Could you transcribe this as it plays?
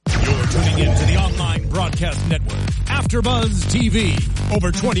tuning in to the online broadcast network, AfterBuzz TV. Over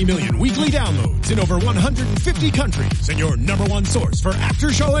 20 million weekly downloads in over 150 countries, and your number one source for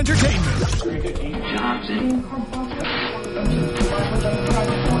after-show entertainment.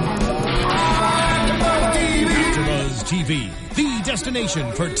 AfterBuzz TV, the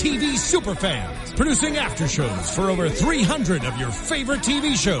destination for TV superfans, producing aftershows for over 300 of your favorite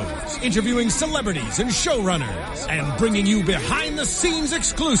TV shows, interviewing celebrities and showrunners, and bringing you behind-the-scenes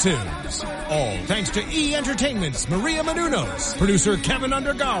exclusives. All thanks to E! Entertainment's Maria Menounos, producer Kevin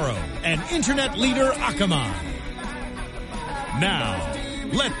Undergaro, and internet leader Akamai. Now,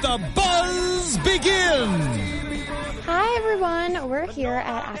 let the buzz begin! Hi everyone, we're here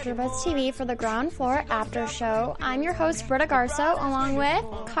at AfterBuzz TV for the Ground Floor After Show. I'm your host, Britta Garso, along with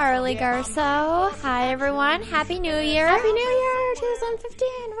Carly Garso. Hi everyone, Happy New Year. Happy New Year 2015,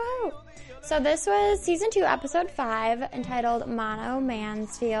 woo! So this was Season 2, Episode 5, entitled Mono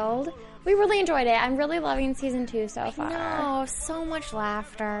Mansfield. We really enjoyed it. I'm really loving Season 2 so far. Oh, so much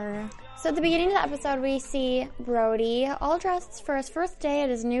laughter. So at the beginning of the episode, we see Brody all dressed for his first day at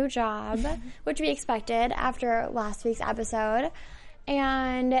his new job, which we expected after last week's episode.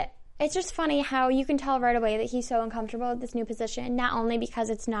 And it's just funny how you can tell right away that he's so uncomfortable with this new position, not only because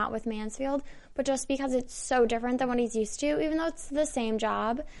it's not with Mansfield, but just because it's so different than what he's used to. Even though it's the same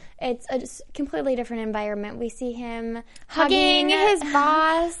job, it's a completely different environment. We see him hugging his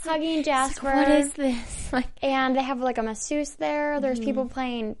boss, hugging Jasper. Like, what is this? And they have like a masseuse there. There's people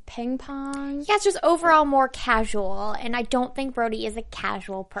playing ping pong. Yeah, it's just overall more casual, and I don't think Brody is a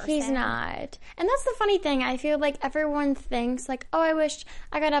casual person. He's not. And that's the funny thing. I feel like everyone thinks like, oh, I wish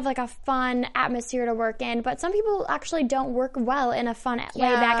I could have like a fun atmosphere to work in, but some people actually don't work well in a fun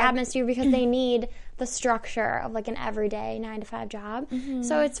laid-back atmosphere because they need the structure of like an everyday 9-to-5 job.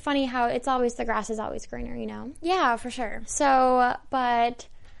 So it's funny how it's always the grass is always greener, you know? Yeah, for sure. So, but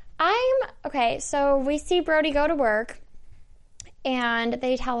so we see Brody go to work, and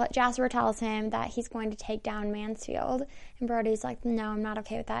Jasper tells him that he's going to take down Mansfield, and Brody's like, no, I'm not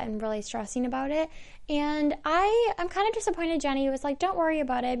okay with that, and really stressing about it. And I'm kind of disappointed Jenny was like, don't worry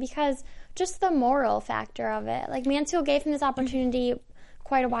about it, because just the moral factor of it. Like, Mansfield gave him this opportunity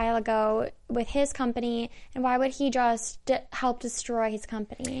quite a while ago with his company, and why would he just help destroy his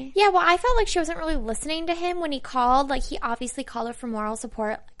company? Yeah, well, I felt like she wasn't really listening to him when he called. Like, he obviously called her for moral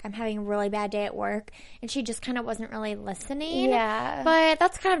support. Like, I'm having a really bad day at work, and she just kind of wasn't really listening. Yeah. But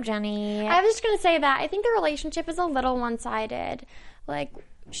that's kind of Jenny. I was just going to say that. I think the relationship is a little one-sided. Like,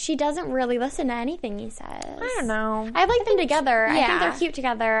 she doesn't really listen to anything he says. I don't know. I like them together. Yeah. I think they're cute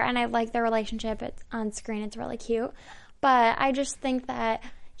together, and I like their relationship. It's on screen. It's really cute. But I just think that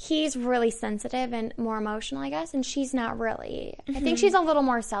he's really sensitive and more emotional, I guess, and she's not really. I think she's a little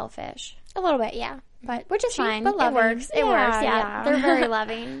more selfish. A little bit, yeah. But which is fine. But loving. It works. It works, yeah. They're very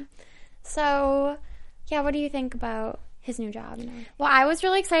loving. So, yeah, what do you think about his new job? You know? Well, I was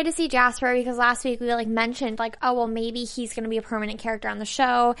really excited to see Jasper because last week we mentioned oh, well, maybe he's going to be a permanent character on the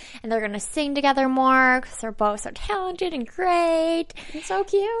show, and they're going to sing together more because they're both so talented and great. And so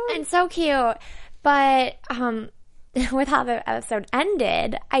cute. But, with how the episode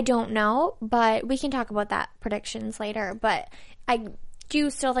ended, I don't know, but we can talk about that predictions later. But I do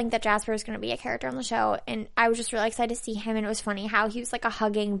still think that Jasper is going to be a character on the show, and I was just really excited to see him, and it was funny how he was like a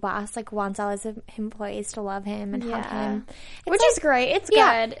hugging boss, like wants all his employees to love him and hug him. Which is great. It's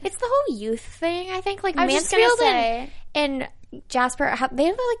yeah, good. It's the whole youth thing, I think. Like, I was just gonna say. and Jasper, they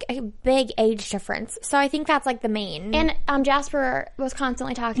have like a big age difference, so I think that's like the main. And Jasper was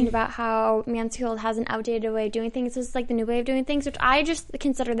constantly talking about how Mansfield has an outdated way of doing things. This is like the new way of doing things, which I just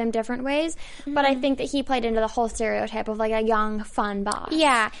consider them different ways. But I think that he played into the whole stereotype of like a young, fun boss.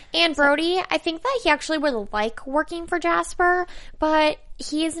 Yeah, and Brody, I think that he actually would like working for Jasper, but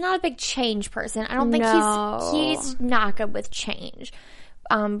he is not a big change person. I don't think he's not good with change.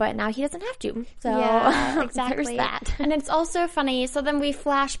 But now he doesn't have to. So yeah, exactly. There's that. And it's also funny. So then we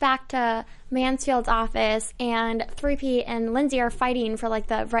flash back to Mansfield's office, and 3P and Lindsay are fighting for like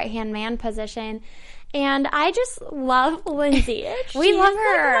the right-hand man position. And I just love Lindsay. We love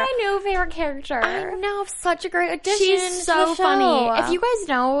her. Like my new favorite character. I know, such a great addition. She's so funny. If you guys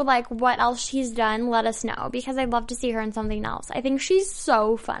know like what else she's done, let us know, because I'd love to see her in something else. I think she's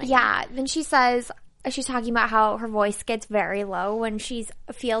so funny. Yeah. Then she says, she's talking about how her voice gets very low when she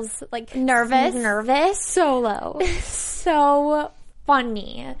feels like nervous. So low. So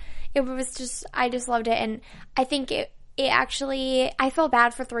funny. It was just, I just loved it. And I think it actually, I feel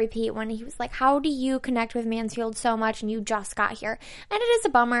bad for 3P when he was like, how do you connect with Mansfield so much and you just got here? And it is a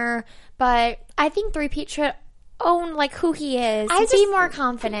bummer, but I think 3P should own, like, who he is. Be more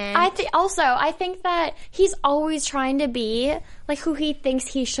confident. I think that he's always trying to be like who he thinks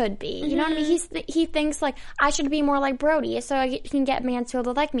he should be. You know what I mean? He thinks like, I should be more like Brody so I can get Mansfield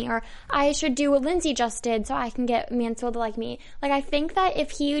to like me, or I should do what Lindsay just did so I can get Mansfield to like me. Like, I think that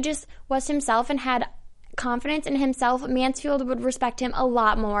if he just was himself and had confidence in himself, Mansfield would respect him a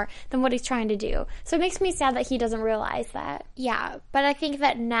lot more than what he's trying to do. So it makes me sad that he doesn't realize that. Yeah, but I think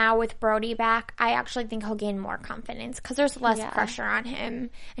that now with Brody back, I actually think he'll gain more confidence because there's less pressure on him,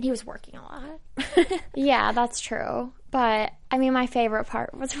 and he was working a lot. Yeah, that's true. But, I mean, my favorite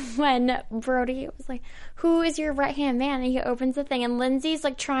part was when Brody was like, who is your right-hand man? And he opens the thing, and Lindsay's,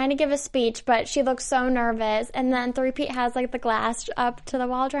 like, trying to give a speech, but she looks so nervous. And then Three-Peat has, like, the glass up to the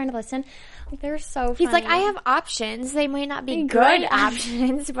wall trying to listen. Like, they're so funny. He's like, I have options. They might not be good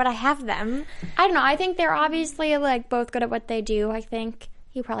options, but I have them. I don't know. I think they're obviously, like, both good at what they do. I think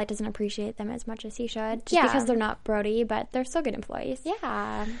he probably doesn't appreciate them as much as he should. Just because they're not Brody, but they're still good employees.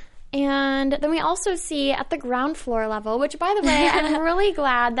 Yeah. And then we also see at the ground floor level, which, by the way, I'm really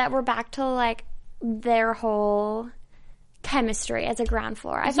glad that we're back to, like, their whole chemistry as a ground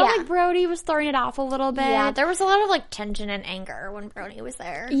floor. I felt like Brody was throwing it off a little bit. Yeah, there was a lot of, like, tension and anger when Brody was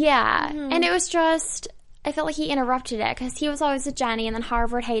there. Yeah, and it was just, I felt like he interrupted it because he was always with Jenny, and then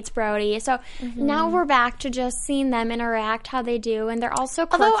Harvard hates Brody. So now we're back to just seeing them interact, how they do, and they're also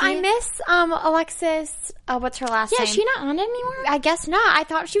quirky. Although I miss Alexis, what's her last name? Yeah, is she not on it anymore? I guess not. I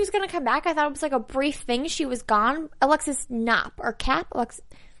thought she was going to come back. I thought it was like a brief thing. She was gone. Alexis Knopp, or Kat,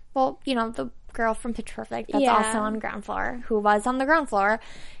 well, you know, the girl from Pitch Perfect that's also on ground floor, who was on the ground floor.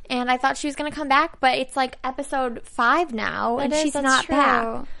 And I thought she was going to come back, but it's like episode 5 now, and she's not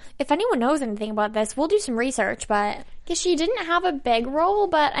back. If anyone knows anything about this, we'll do some research, but... Because she didn't have a big role,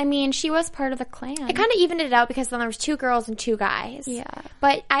 but, I mean, she was part of the clan. It kind of evened it out because then there was 2 girls and 2 guys. Yeah.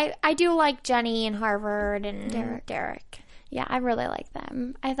 But I do like Jenny and Harvard and Derek. Yeah, I really like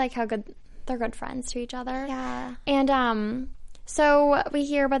them. I like how good... They're good friends to each other. Yeah. And, so we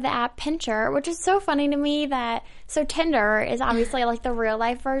hear about the app Pincher, which is so funny to me that... So Tinder is obviously like the real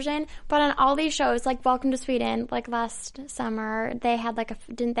life version, but on all these shows, like Welcome to Sweden, like last summer, they had like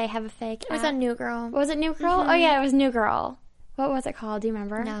didn't they have a fake app? It was a New Girl. Was it New Girl? Oh yeah, it was New Girl. What was it called? Do you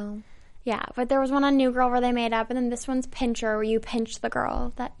remember? No. Yeah, but there was one on New Girl where they made up, and then this one's Pincher, where you pinch the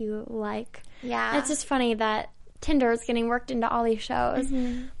girl that you like. Yeah. And it's just funny that Tinder is getting worked into all these shows.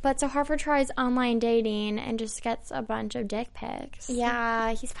 But so Harvard tries online dating and just gets a bunch of dick pics.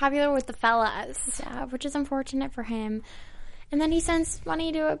 Yeah, he's popular with the fellas. Yeah, which is unfortunate for him. And then he sends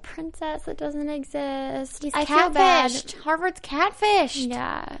money to a princess that doesn't exist. He's catfished. Harvard's catfished.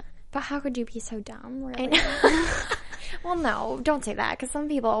 Yeah. But how could you be so dumb, really? I know. Well, no, don't say that, because some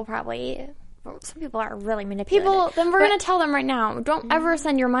people are really manipulative. Then we're going to tell them right now, don't ever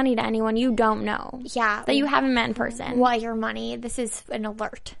send your money to anyone you don't know. Yeah. That you haven't met in person. Well, your money. This is an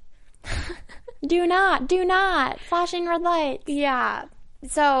alert. Do not. Flashing red lights. Yeah.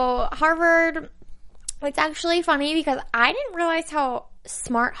 So, Harvard, it's actually funny because I didn't realize how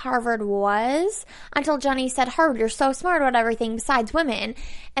smart Harvard was until Jenny said, Harvard, you're so smart about everything besides women.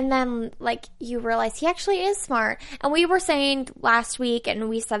 And then, like, you realize he actually is smart. And we were saying last week, and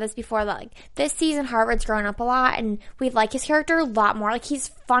we said this before, that, like, this season Harvard's grown up a lot, and we like his character a lot more. Like, he's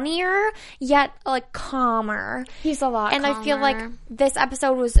funnier, yet, like, calmer. He's a lot calmer. I feel like this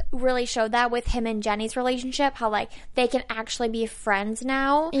episode really showed that with him and Jenny's relationship, how, like, they can actually be friends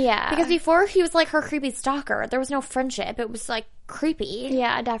now. Yeah. Because before, he was, like, her creepy stalker. There was no friendship. It was, like, creepy.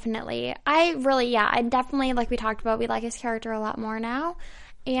 Yeah, definitely. I definitely, like we talked about, we like his character a lot more now.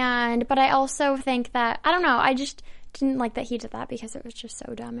 But I also think that, I don't know, I just didn't like that he did that because it was just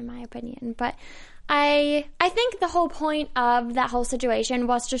so dumb in my opinion. But I think the whole point of that whole situation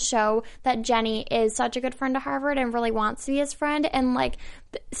was to show that Jenny is such a good friend to Harvard and really wants to be his friend. And, like,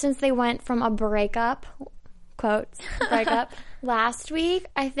 since they went from a breakup, quotes, breakup, last week,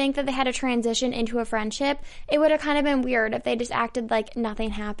 I think that they had to transition into a friendship. It would have kind of been weird if they just acted like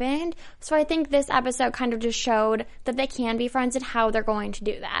nothing happened. So I think this episode kind of just showed that they can be friends and how they're going to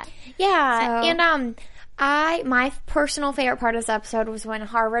do that. Yeah, so, and my personal favorite part of this episode was when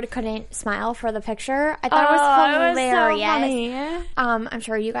Harvard couldn't smile for the picture. I thought it was hilarious. It was so funny. I'm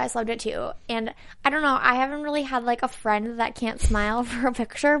sure you guys loved it too. And I don't know, I haven't really had like a friend that can't smile for a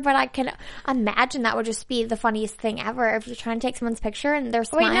picture, but I can imagine that would just be the funniest thing ever if you're trying to take someone's picture and their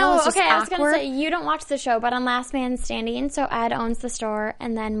smile is just awkward. I was going to say, you don't watch the show, but on Last Man Standing, so Ed owns the store,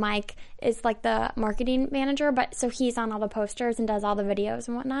 and then Mike is like the marketing manager, but so he's on all the posters and does all the videos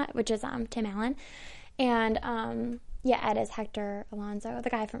and whatnot, which is Tim Allen. And, Ed is Hector Alonso, the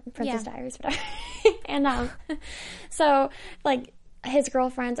guy from Princess Diaries, whatever. And, so, like, his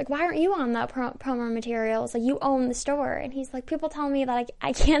girlfriend's like, why aren't you on the promo materials? Like, you own the store. And he's like, people tell me that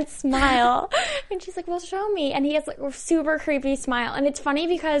I can't smile. And she's like, well, show me. And he has like a super creepy smile. And it's funny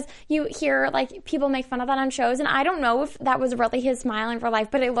because you hear like people make fun of that on shows. And I don't know if that was really his smile in real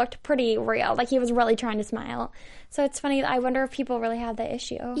life, but it looked pretty real. Like, he was really trying to smile. So it's funny. I wonder if people really have the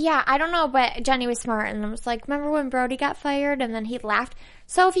issue. Yeah, I don't know, but Jenny was smart and was like, remember when Brody got fired? And then he laughed.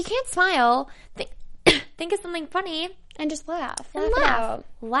 So if you can't smile, think of something funny. And just laugh.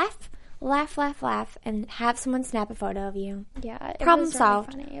 Laugh, and have someone snap a photo of you. Yeah. Problem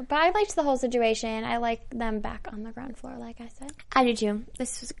solved. Really funny. But I liked the whole situation. I like them back on the ground floor, like I said. I do too.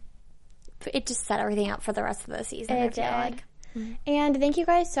 It just set everything up for the rest of the season, I feel like. Mm-hmm. And thank you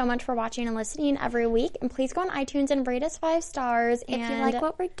guys so much for watching and listening every week. And please go on iTunes and rate us 5 stars. If you like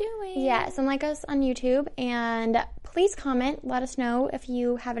what we're doing. Yes, and like us on YouTube. And please comment. Let us know if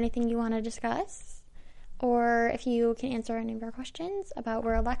you have anything you want to discuss. Or if you can answer any of our questions about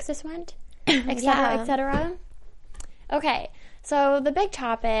where Alexis went, etc., etc. Okay, so the big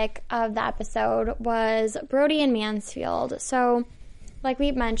topic of the episode was Brody and Mansfield. So, like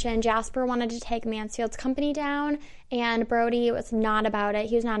we mentioned, Jasper wanted to take Mansfield's company down, and Brody was not about it.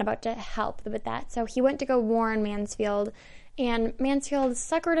 He was not about to help with that. So he went to go warn Mansfield, and Mansfield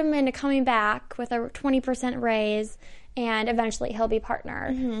suckered him into coming back with a 20% raise. And eventually he'll be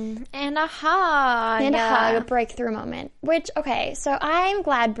partnered. Mm-hmm. And a hug. A breakthrough moment. Which, okay, so I'm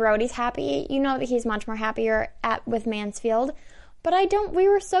glad Brody's happy. You know that he's much more happier with Mansfield. But we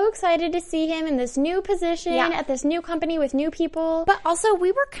were so excited to see him in this new position, at this new company with new people. But also,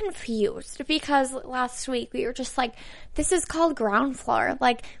 we were confused because last week we were just like, this is called ground floor.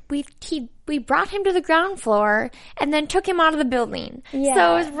 Like, we brought him to the ground floor and then took him out of the building. Yeah.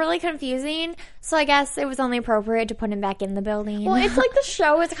 So it was really confusing. So I guess it was only appropriate to put him back in the building. Well, it's like the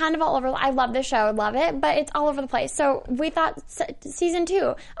show is kind of all over. I love the show, love it, but it's all over the place. So we thought season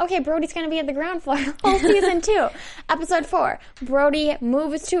 2, okay, Brody's going to be at the ground floor whole season 2. Episode 4, Brody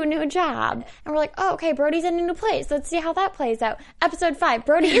moves to a new job. And we're like, oh, okay, Brody's in a new place. Let's see how that plays out. Episode 5,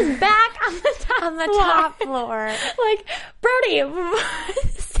 Brody is back on the top floor. Like, Brody,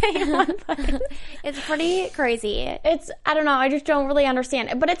 stay in one place. It's pretty crazy. I don't know, I just don't really understand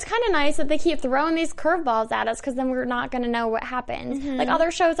it. But it's kind of nice that they keep throwing these curveballs at us because then we're not going to know what happens. Mm-hmm. Like other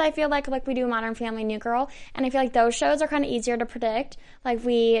shows, I feel like we do Modern Family, New Girl, and I feel like those shows are kind of easier to predict. Like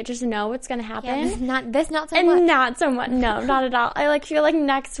we just know what's going to happen. Yeah, not so much. And not so much. No, not at all. I feel like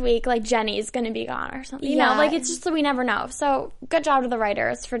next week, Jenny's going to be gone or something. You know, it's just that we never know. So good job to the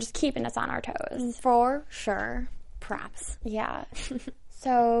writers for just keeping us on our toes. For sure. Props. Yeah.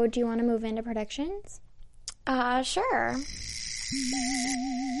 So, do you want to move into predictions? Sure.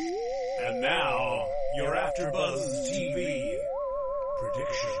 And now, your AfterBuzz TV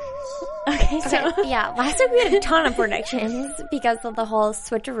predictions. Okay, so last week we had a ton of predictions because of the whole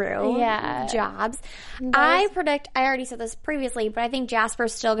switcheroo jobs. I already said this previously, but I think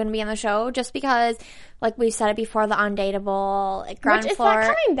Jasper's still going to be on the show just because, like we've said it before, the undateable ground floor. Is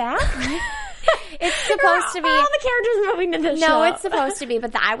that coming back? It's supposed to be. All the characters moving to the show. No, it's supposed to be,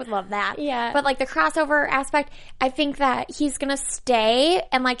 but I would love that. Yeah. But the crossover aspect, I think that he's going to stay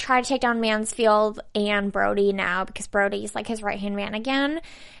and try to take down Mansfield and Brody now because Brody's his right-hand man again.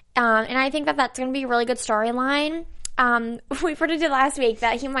 And I think that that's going to be a really good storyline. We predicted last week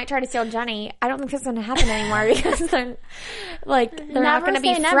that he might try to steal Jenny. I don't think that's going to happen anymore because they're not going to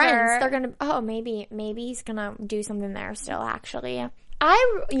be friends. They're going to, maybe he's going to do something there still, actually.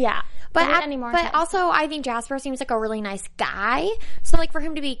 But also I think Jasper seems like a really nice guy. So for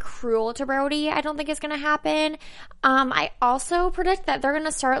him to be cruel to Brody, I don't think it's going to happen. I also predict that they're going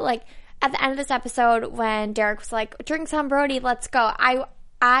to start at the end of this episode when Derek was like, drink some, Brody, let's go.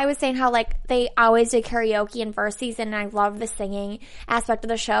 I was saying how they always did karaoke in first season, and I love the singing aspect of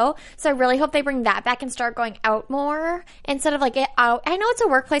the show. So I really hope they bring that back and start going out more instead of it out. I know it's a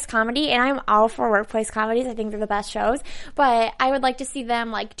workplace comedy, and I'm all for workplace comedies. I think they're the best shows. But I would like to see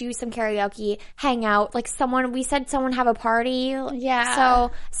them do some karaoke, hang out. We said someone have a party. Yeah.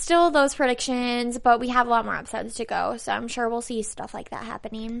 So still those predictions, but we have a lot more episodes to go. So I'm sure we'll see stuff like that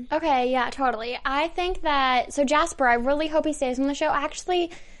happening. Okay, yeah, totally. I think that, so Jasper, I really hope he stays on the show. Actually,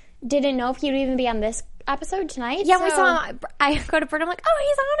 didn't know if he would even be on this episode tonight. Yeah, we saw him. I go to Bert, I'm like,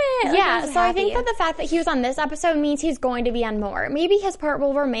 oh, he's on it. Yeah, so I think that the fact that he was on this episode means he's going to be on more. Maybe his part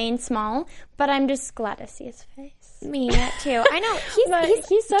will remain small, but I'm just glad to see his face. Me too. I know.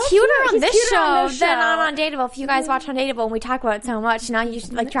 He's so cuter on this show than on Undateable. If you guys watch Undateable and we talk about it so much, now you should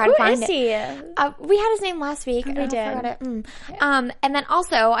try to find it. Who is he? We had his name last week. We did. And then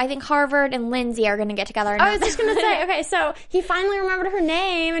also, I think Harvard and Lindsay are going to get together. I was just going to say, okay, so he finally remembered her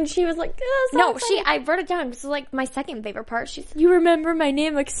name when she was like, oh, so No, excited. I wrote it down. This is like my second favorite part. She said, "You remember my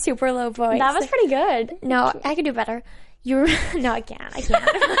name?" Like super low voice. That was pretty good. No, I could do better. No, I can't. I can't.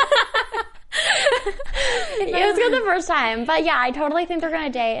 It was good the first time, but yeah, I totally think they're gonna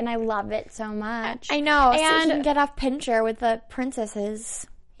date, and I love it so much. I know. And so he And can get off Pincher with the princesses.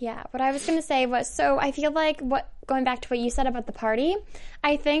 yeah, what I was gonna say was, so I feel like going back to what you said about the party,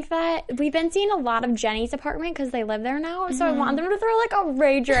 I think that we've been seeing a lot of Jenny's apartment because they live there now. So I want them to throw like a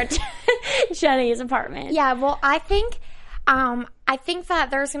rager at Jenny's apartment. Yeah. Well, I think that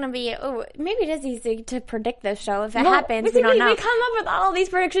there's going to be, maybe it is easy to predict this show. If it happens, we don't know. We come up with all these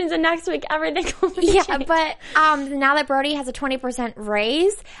predictions, and next week everything will be Yeah, changed. but now that Brody has a 20%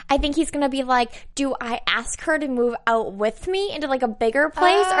 raise, I think he's going to be like, do I ask her to move out with me into like a bigger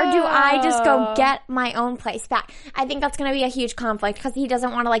place, or do I just go get my own place back? I think that's going to be a huge conflict because he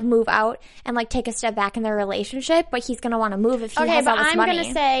doesn't want to like move out and like take a step back in their relationship, but he's going to want to move if he has all this money. I'm going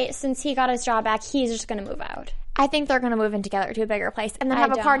to say, since he got his job back, he's just going to move out. I think they're going to move in together to a bigger place and then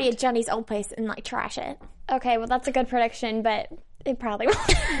have a party at Jenny's old place and like trash it. Okay, well, that's a good prediction, but it probably won't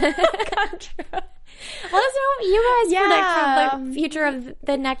come true. Let us know what you guys predict for the future of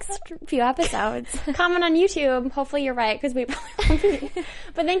the next few episodes. Comment on YouTube. Hopefully you're right, because we probably won't be.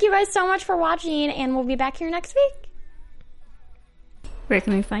 But thank you guys so much for watching, and we'll be back here next week. Where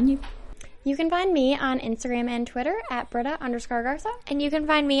can we find you? You can find me on Instagram and Twitter at Britta_Garso. And you can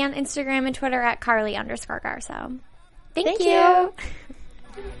find me on Instagram and Twitter at Carly_Garso. Thank Thank you.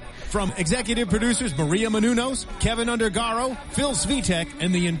 From executive producers Maria Menounos, Kevin Undergaro, Phil Svitek,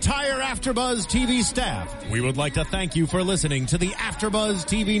 and the entire AfterBuzz TV staff, we would like to thank you for listening to the AfterBuzz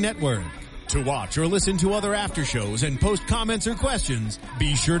TV network. To watch or listen to other after shows and post comments or questions,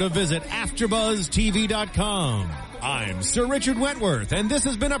 be sure to visit AfterBuzzTV.com. I'm Sir Richard Wentworth, and this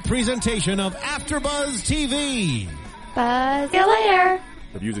has been a presentation of AfterBuzz TV. Buzz you later.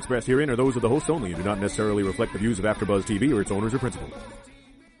 The views expressed herein are those of the hosts only and do not necessarily reflect the views of AfterBuzz TV or its owners or principals.